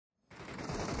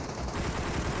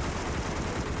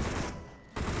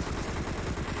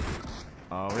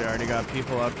Oh, we already got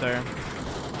people up there.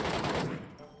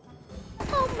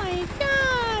 Oh my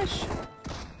gosh!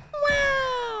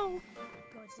 Wow!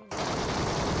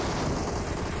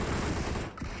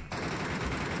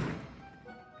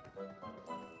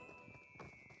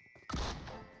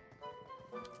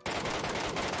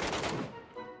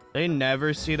 They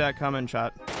never see that coming,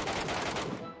 chat.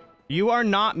 You are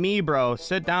not me, bro.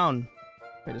 Sit down.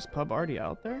 Wait, is Pub already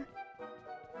out there?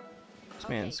 This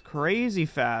man's crazy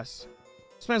fast.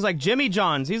 This man's like Jimmy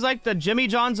John's. He's like the Jimmy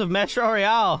John's of Metro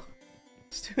Royale.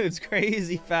 This dude's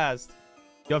crazy fast.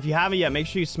 Yo, if you haven't yet, make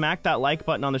sure you smack that like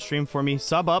button on the stream for me.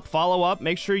 Sub up, follow up.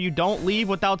 Make sure you don't leave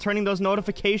without turning those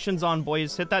notifications on,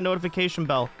 boys. Hit that notification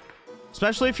bell.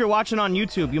 Especially if you're watching on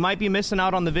YouTube. You might be missing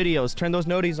out on the videos. Turn those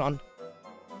noties on.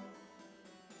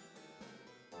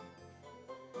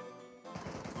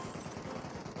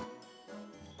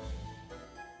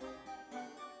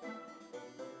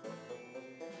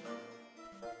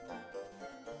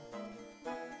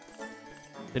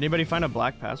 Did anybody find a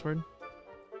black password?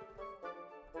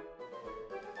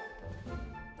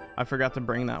 I forgot to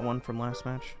bring that one from last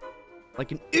match.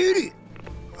 Like an idiot!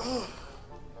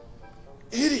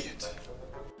 Idiot!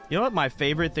 You know what my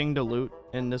favorite thing to loot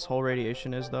in this whole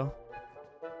radiation is, though?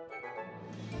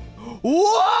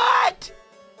 What?!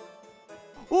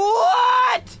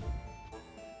 What?!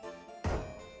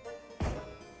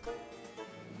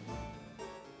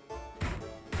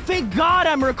 Thank God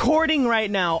I'm recording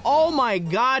right now. Oh my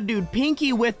God, dude.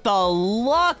 Pinky with the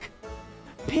luck.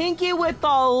 Pinky with the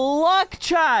luck,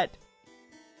 chat.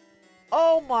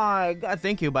 Oh my God.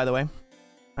 Thank you, by the way.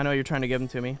 I know you're trying to give them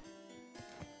to me.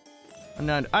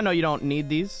 I know you don't need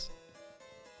these.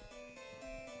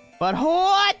 But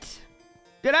what?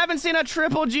 Dude, I haven't seen a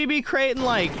triple GB crate in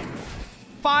like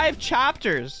 5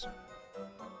 chapters.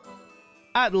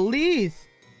 At least.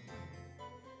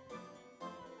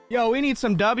 Yo, we need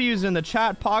some W's in the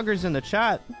chat. Poggers in the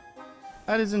chat.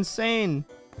 That is insane.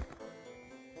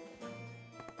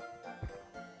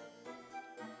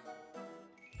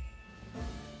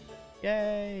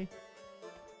 Yay.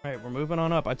 Alright, we're moving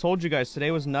on up. I told you guys,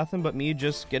 today was nothing but me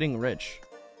just getting rich.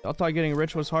 Y'all thought getting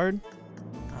rich was hard?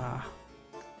 Ah.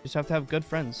 You just have to have good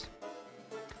friends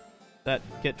that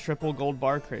get triple gold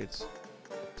bar crates.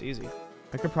 It's easy.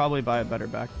 I could probably buy a better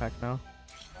backpack now.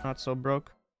 Not so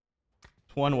broke.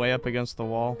 One way up against the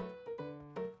wall.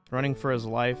 Running for his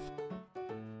life.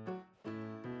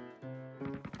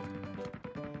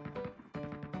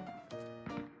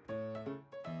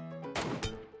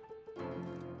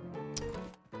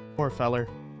 Poor feller.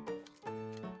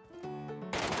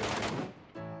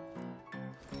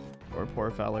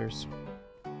 Poor fellers.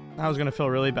 I was gonna feel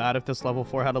really bad if this level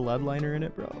 4 had a lead liner in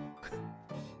it, bro.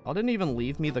 Y'all didn't even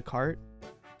leave me the cart.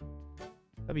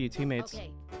 W teammates.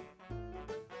 Okay.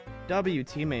 W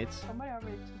teammates. Somebody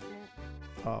already took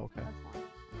it. Oh, okay.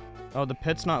 Oh, the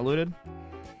pit's not looted.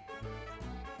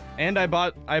 And I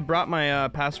brought my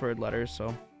password letters,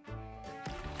 so.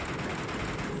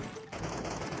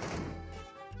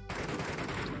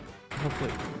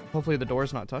 Hopefully the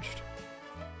door's not touched.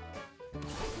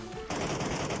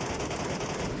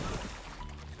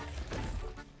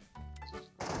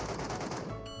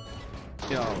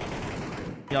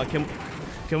 Yo,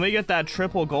 can we get that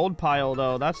triple gold pile,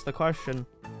 though? That's the question.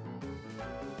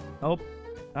 Nope.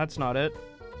 That's not it.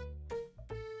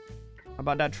 How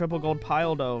about that triple gold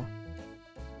pile, though?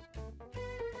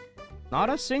 Not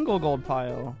a single gold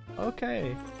pile.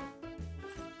 Okay.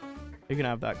 You can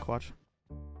have that, Quatch.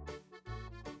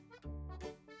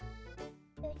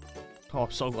 Oh,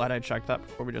 I'm so glad I checked that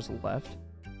before we just left.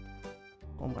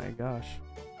 Oh my gosh.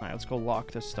 Alright, let's go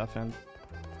lock this stuff in.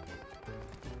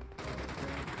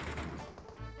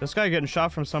 This guy getting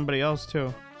shot from somebody else,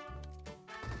 too.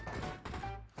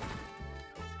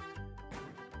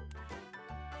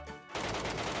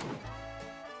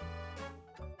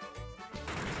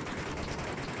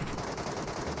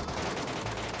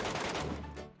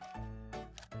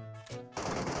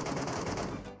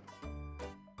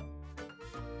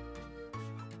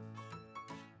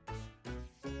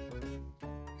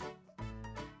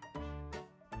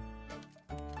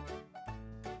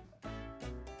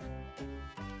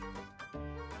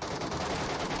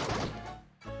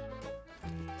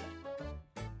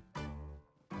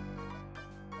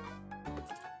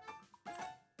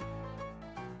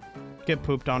 Get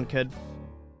pooped on, kid.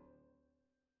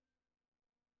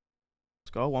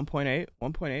 Let's go. 1.8.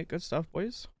 1.8. Good stuff,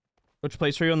 boys. Which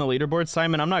place are you on the leaderboard?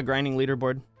 Simon, I'm not grinding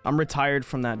leaderboard. I'm retired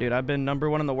from that, dude. I've been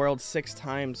 #1 in the world 6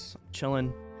 times.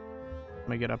 Chilling. Let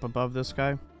me get up above this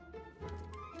guy.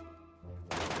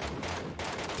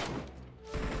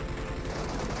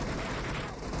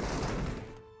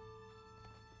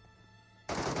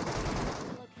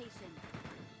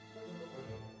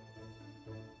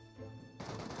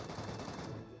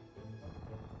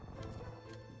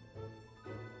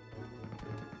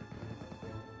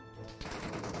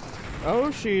 Oh,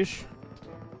 sheesh.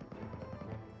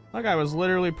 That guy was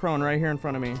literally prone right here in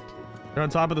front of me. They're on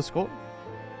top of the school.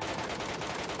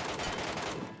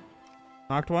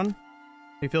 Knocked one.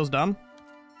 He feels dumb.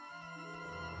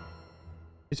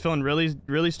 He's feeling really,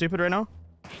 really stupid right now.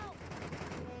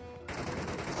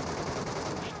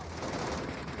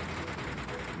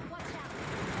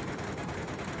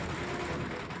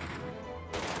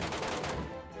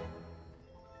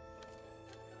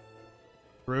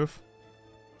 Roof.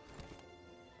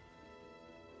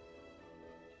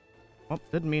 Oh,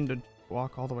 didn't mean to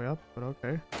walk all the way up, but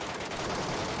okay.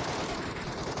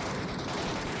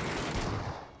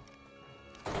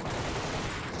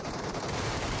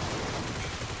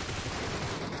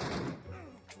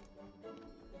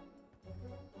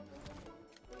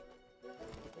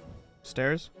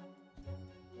 Stairs.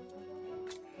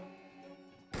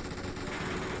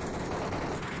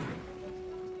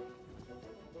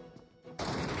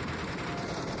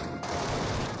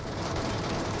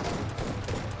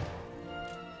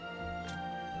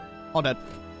 All dead.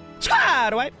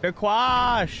 Chad, wait. They're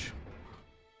quash.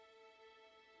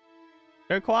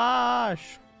 They're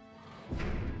quash.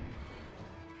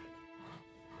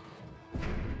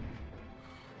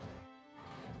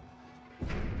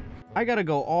 I gotta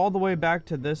go all the way back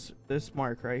to this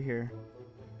mark right here.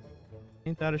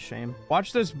 Ain't that a shame?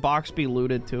 Watch this box be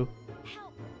looted too.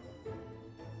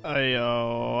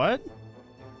 What?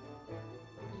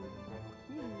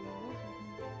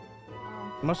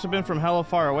 Must have been from hella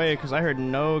far away because I heard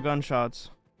no gunshots.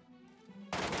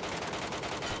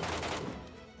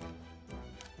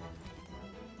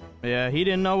 Yeah, he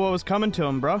didn't know what was coming to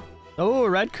him, bro. Oh,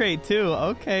 red crate too.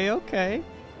 Okay, okay.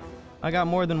 I got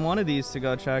more than one of these to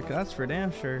go check. That's for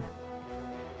damn sure.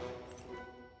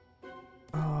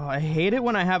 Oh, I hate it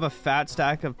when I have a fat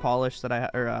stack of polish that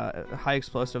high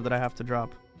explosive that I have to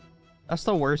drop. That's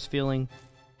the worst feeling.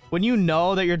 When you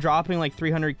know that you're dropping like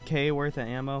 300k worth of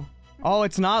ammo. Oh,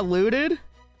 it's not looted?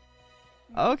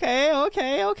 Okay,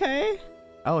 okay, okay.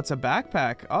 Oh, it's a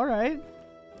backpack. All right.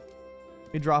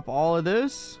 Let me drop all of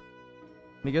this.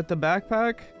 Let me get the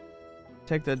backpack.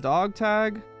 Take the dog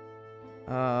tag.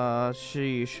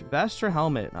 Sheesh. Vest or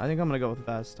helmet? I think I'm gonna go with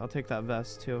vest. I'll take that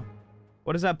vest too.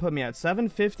 What does that put me at?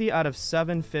 750 out of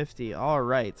 750. All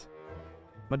right.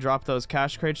 I'm gonna drop those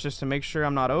cash crates just to make sure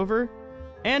I'm not over.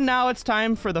 And now it's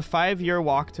time for the 5-year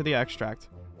walk to the extract.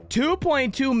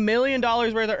 $2.2 million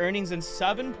worth of earnings and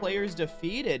 7 players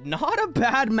defeated. Not a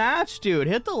bad match, dude.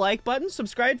 Hit the like button,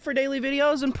 subscribe for daily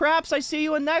videos, and perhaps I see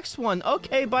you in the next one.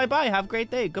 Okay, bye-bye. Have a great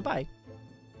day. Goodbye.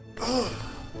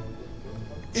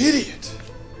 Idiot.